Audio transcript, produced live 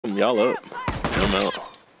Y'all up. I'm out.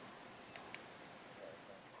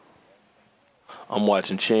 I'm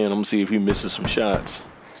watching Chan. I'm gonna see if he misses some shots.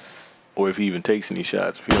 Or if he even takes any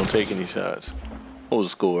shots. If he don't take any shots. What was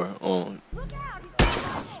the score?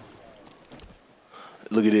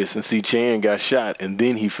 Look at this. And see Chan got shot and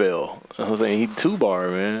then he fell. I was saying he 2-bar,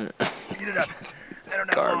 man. Get it up. I don't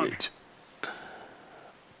have Garbage.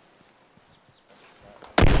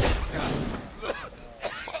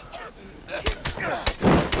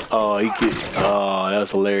 Oh, he killed. Oh,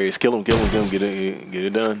 that's hilarious. Kill him, kill him, kill him. Get it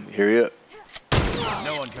done. Hurry up.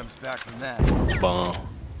 No one comes back from that. Bomb.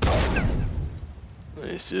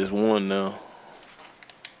 It's just one now.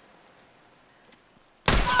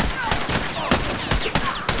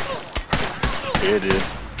 There it is.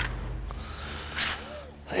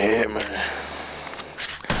 Yeah, man.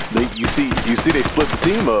 You see they split the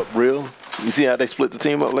team up, real. You see how they split the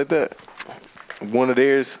team up like that? One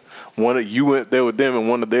of you went there with them and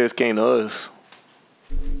one of theirs came to us.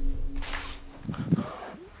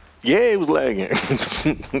 Yeah, it was lagging.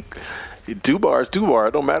 2-bar is 2-bar.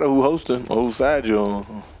 It don't matter who hosting or whose side you're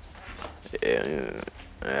on. Yeah,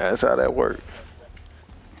 that's how that works.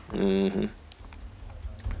 You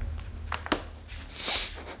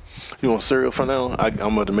want cereal for now? I'm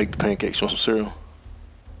about to make the pancakes. You want some cereal?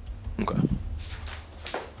 Okay.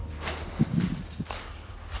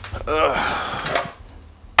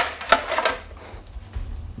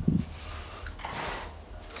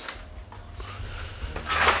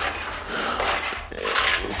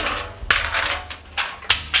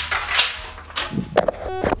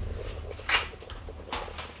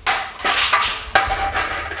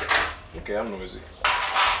 Okay, I'm noisy.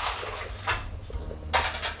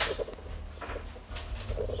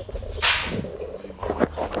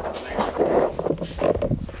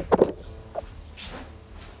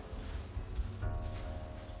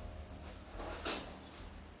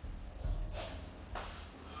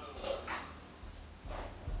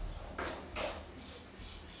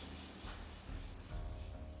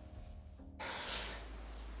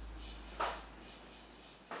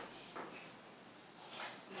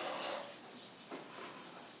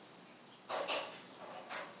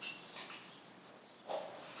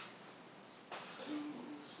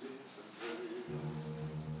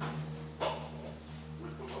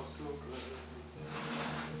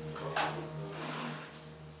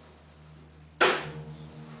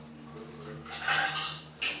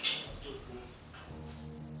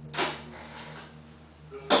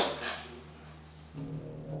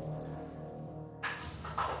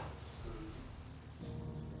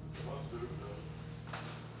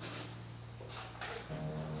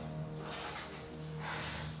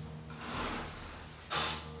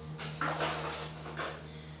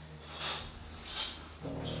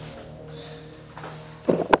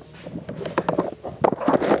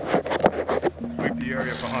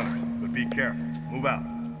 Area for hunters, but be careful. Move out.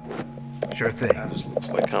 Sure thing. This looks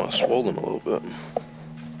like kind of swollen a little bit.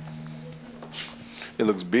 It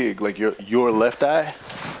looks big, like your left eye.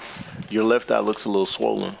 Your left eye looks a little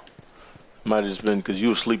swollen. Might have just been because you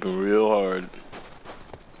were sleeping real hard.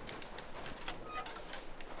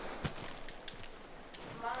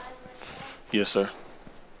 Yes, sir.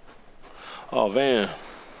 Oh, Van.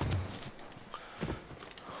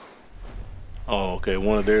 Oh, okay.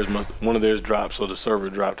 One of theirs dropped, so the server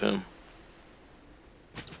dropped him.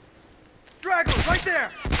 Straggler, right there.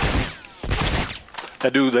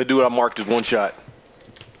 That dude I marked is one shot.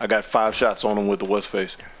 I got 5 shots on him with the west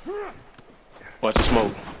face. Watch the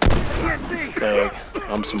smoke. Bag.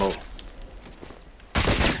 I'm smoked.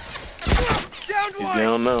 He's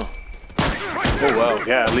down now. Oh wow,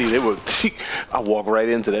 golly, they were. I walked right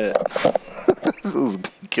into that. Those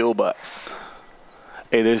kill bots.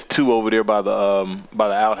 Hey, there's 2 over there by the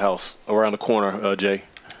outhouse around the corner, Jay.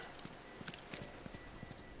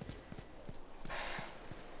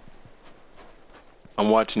 I'm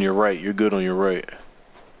watching your right. You're good on your right.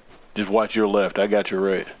 Just watch your left. I got your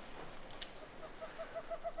right.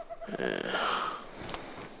 Yeah.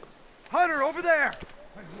 Hunter, over there.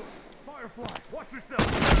 Firefly, watch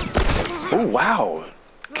yourself. Oh wow,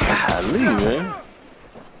 golly, man.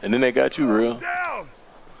 And then they got you, real. Down.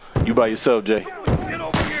 You by yourself, Jay. Get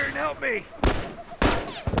over here and help me.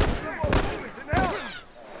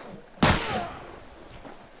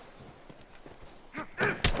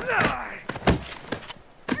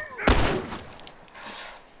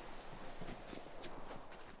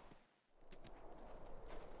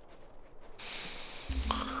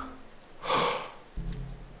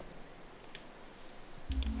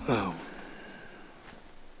 Oh.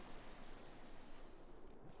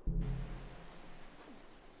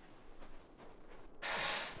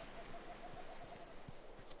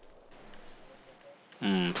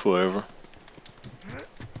 Forever.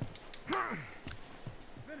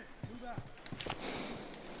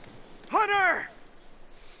 Hunter!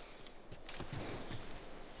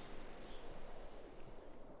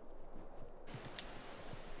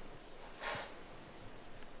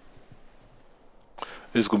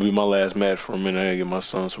 This is gonna be my last match for a minute. I gotta get my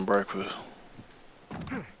son some breakfast.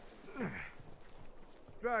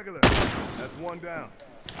 Straggler. That's one down.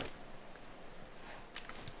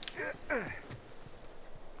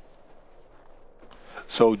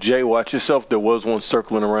 So Jay, watch yourself. There was one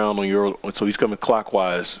circling around on your. So he's coming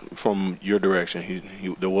clockwise from your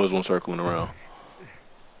direction. There was one circling around.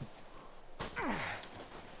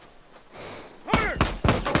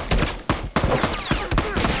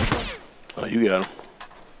 Oh, you got him.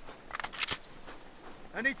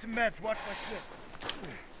 I need some meds. Watch my shit.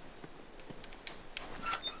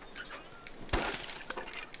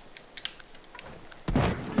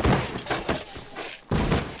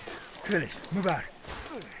 Finish. Move out.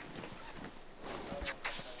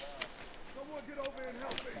 Someone get over and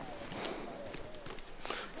help me.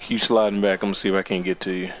 Keep sliding back. I'm gonna see if I can get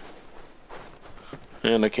to you.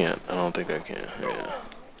 And I can't. I don't think I can. Yeah.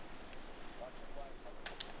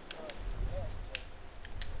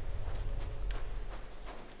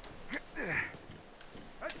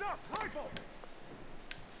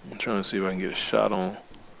 I'm trying to see if I can get a shot on.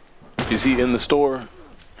 Is he in the store?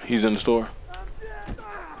 He's in the store.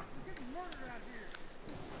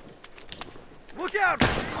 Look out!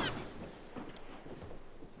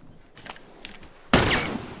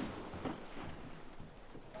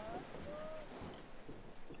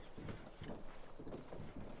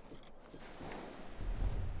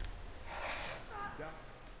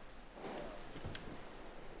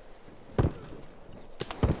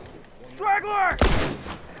 Straggler!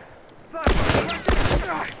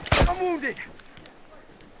 I'm wounded.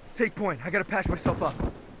 Take point. I gotta patch myself up.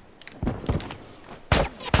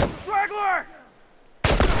 Straggler!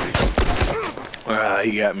 Ah,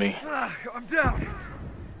 he got me. I'm down.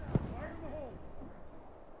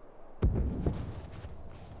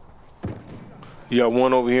 You got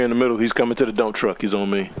one over here in the middle. He's coming to the dump truck. He's on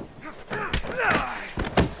me.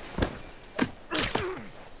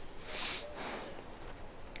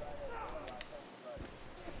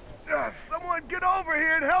 Someone get over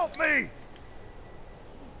here and help me!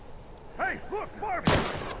 Hey, look, Marv! I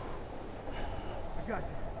got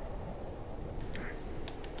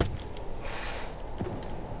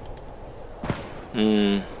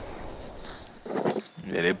you.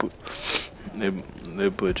 Yeah, they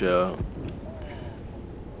put y'all.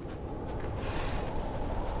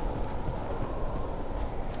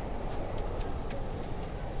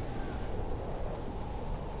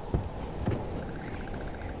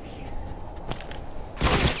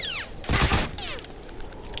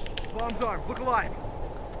 Bomb's armed. Look alive.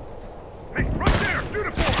 Hey, right there!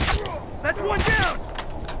 Uniform! That's one down!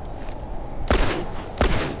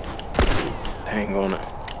 Hang on it.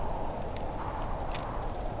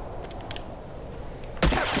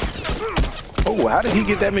 Oh, how did he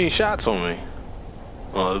get that many shots on me?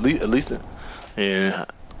 At least, yeah.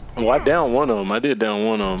 Well, I downed one of them. I did down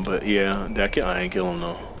one of them, but yeah, I ain't kill him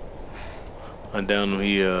though. I downed him.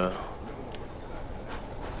 He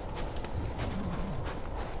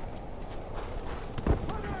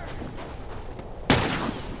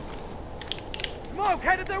Smoke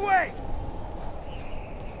headed their way!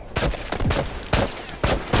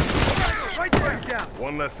 Right there, down.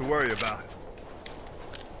 One less to worry about.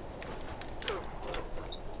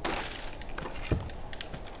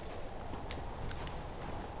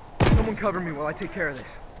 Someone cover me while I take care of this.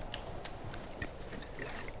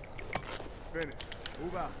 Finish.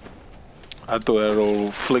 Move out. I threw that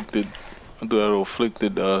old flicked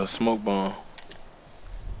smoke bomb.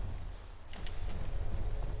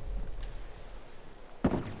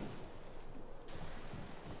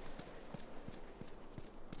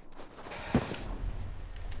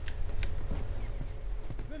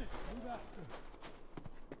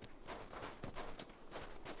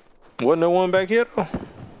 Wasn't there one back here though?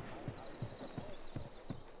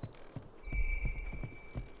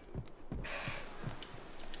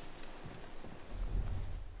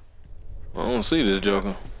 I don't see this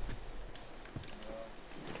joker.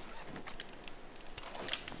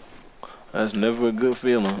 That's never a good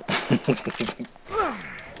feeling.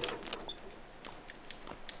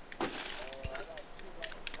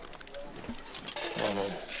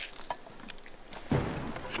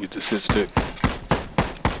 Get the shit stick.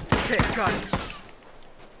 Okay, got it.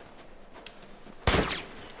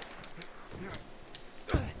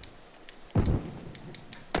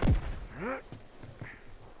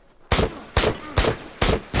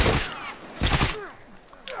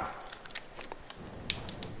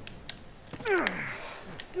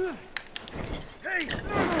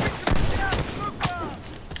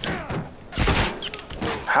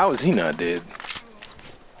 How is he not dead?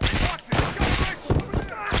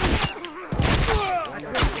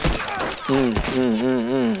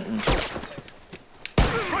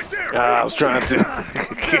 I was trying to.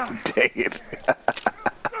 Dang it.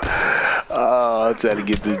 Oh, I'm trying to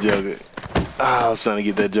get this joker. Oh, I was trying to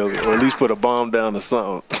get that joker. Or at least put a bomb down or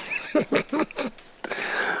something.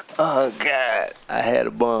 Oh, God. I had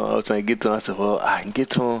a bomb. I was trying to get to him. I said, well, I can get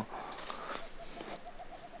to him.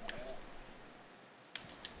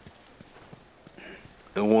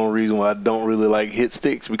 And one reason why I don't really like hit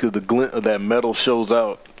sticks, because the glint of that metal shows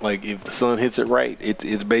out. Like if the sun hits it right,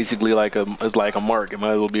 it's basically like a mark. It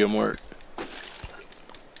might as well be a mark. Keep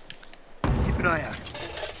an eye out.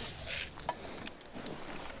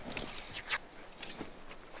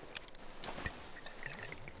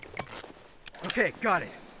 Okay, got it.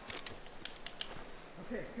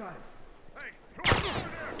 Okay, got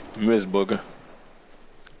it. Miss Booker.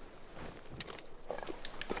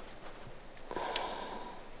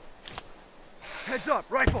 Heads up,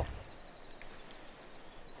 rifle.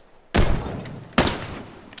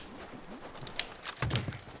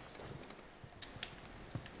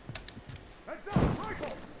 Heads up,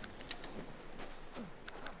 rifle.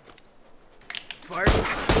 Fire.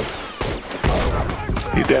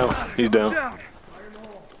 He's down. He's down.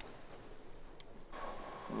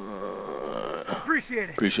 Appreciate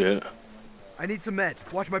it. Appreciate it. I need some meds.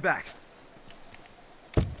 Watch my back.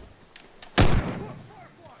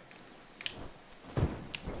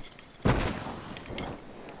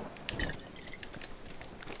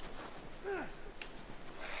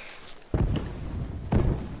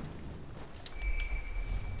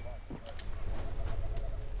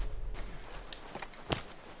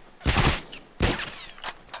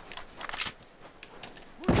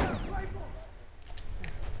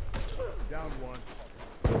 Down one.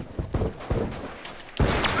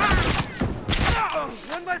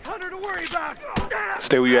 One less hunter to worry about.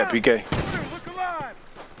 Stay where you at, PK. Look alive.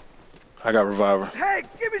 I got reviver. Hey,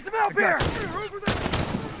 give me some help here.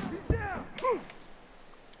 He's down.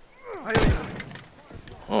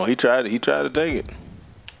 Oh, he tried to take it.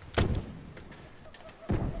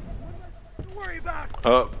 Don't worry about.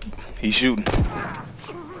 Up. He's shooting.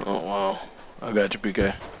 Oh wow. I got you,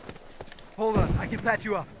 PK. Hold on, I can patch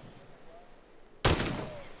you up.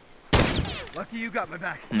 Lucky you got my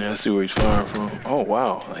back. Yeah, I see where he's firing from. Oh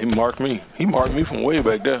wow, he marked me. He marked me from way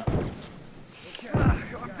back there. I'm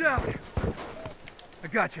down. I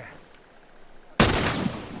gotcha.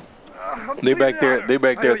 They back there. They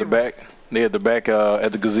back there at the back. They at the back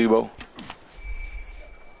at the gazebo.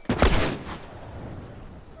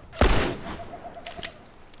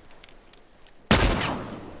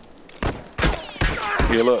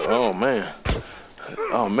 Heal up. Oh man.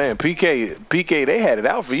 Oh man, PK, they had it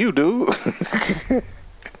out for you, dude.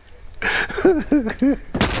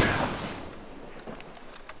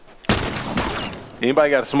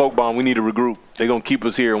 Anybody got a smoke bomb? We need to regroup. They're gonna keep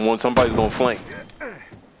us here, and somebody's gonna flank.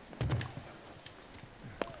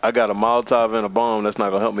 I got a Molotov and a bomb. That's not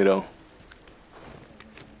gonna help me though.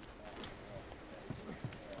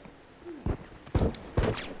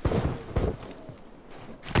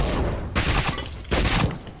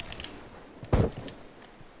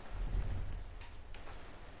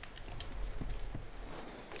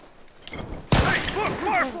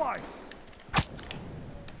 Firefly!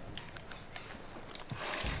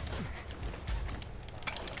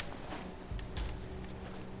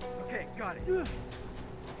 Okay, got it.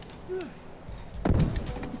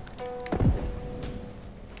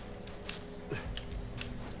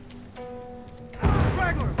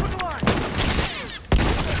 Straggler, look alive!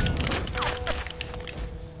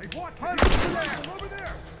 Hey, watch Hunter over there! Over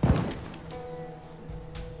there!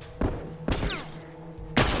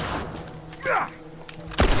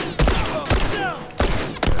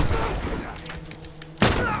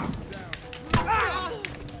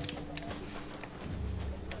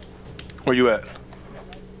 Where you at?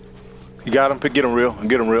 You got him? Get him real.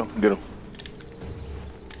 Get him real. Get him.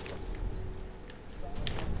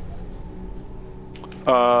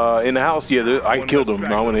 In the house, yeah, I killed him.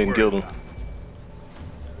 No, I went in and killed him.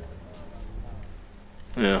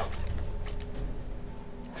 Yeah.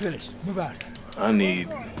 Finished. Move out. I need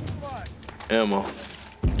ammo.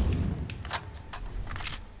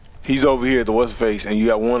 He's over here at the west face, and you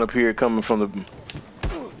got one up here coming from the.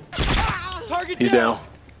 Target He's down.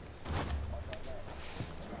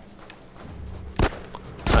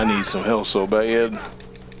 I need some health so bad.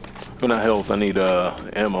 Well, not health. I need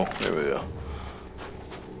ammo. There we go.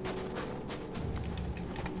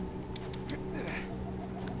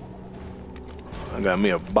 I got me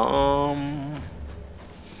a bomb.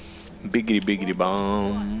 Biggity biggity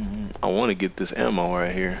bomb. I want to get this ammo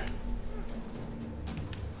right here.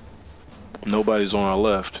 Nobody's on our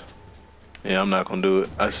left. Yeah, I'm not gonna do it.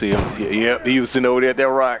 I see him. Yep, he was sitting over there at that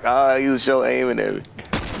rock. Ah, he was sure aiming at me.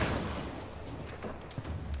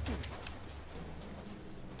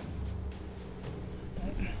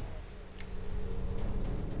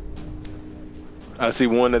 I see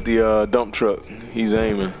one at the dump truck. He's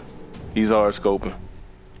aiming. He's hard scoping.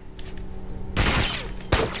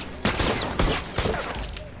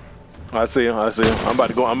 I see him. I see him. I'm about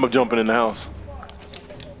to go. I'm jumping in the house.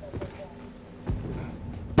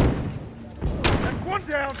 That's one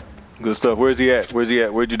down. Good stuff. Where's he at? Where's he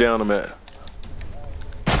at? Where'd you down him at?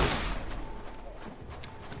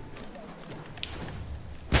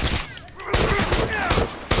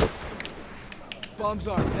 Bombs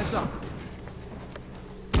are. Heads up.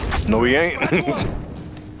 No, he ain't.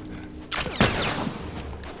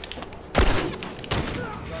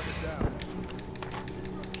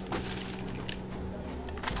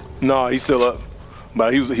 No, he's still up.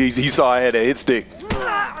 But he saw I had a hit stick.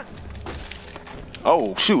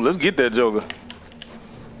 Oh shoot, let's get that Joker.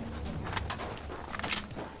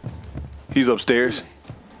 He's upstairs.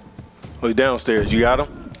 Oh, he's downstairs. You got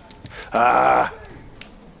him? Ah.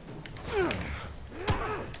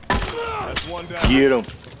 That's one down. Get him.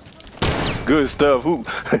 Good stuff. Who?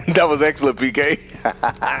 That was excellent, PK.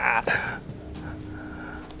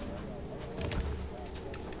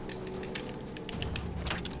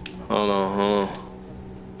 Hold on.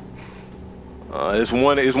 It's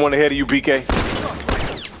one ahead of you, PK.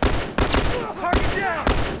 Target down.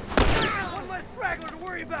 One less straggler to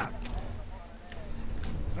worry about.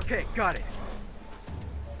 Okay, got it.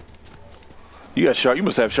 You got sharp. You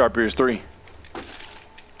must have sharp ears 3.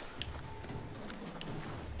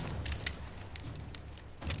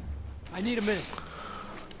 I need a minute.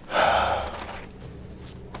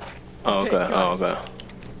 Oh, okay. Oh, okay.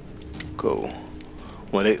 Cool.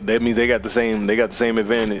 Well, that means they got the same. They got the same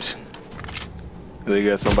advantage. They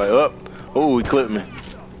got somebody up. Oh, he clipped me.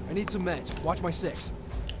 I need some meds. Watch my 6.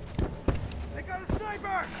 They got a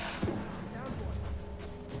sniper.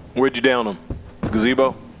 Where'd you down him?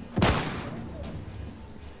 Gazebo?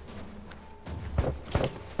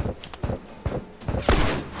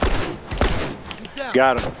 He's down.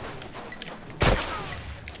 Got him.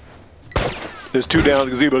 There's 2 down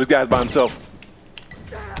the gazebo. This guy's by himself.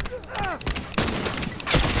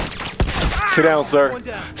 Sit down, sir.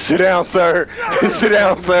 Sit down, sir. Sit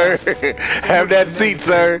down, sir. Have that seat,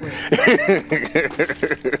 sir.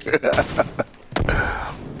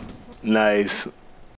 Nice.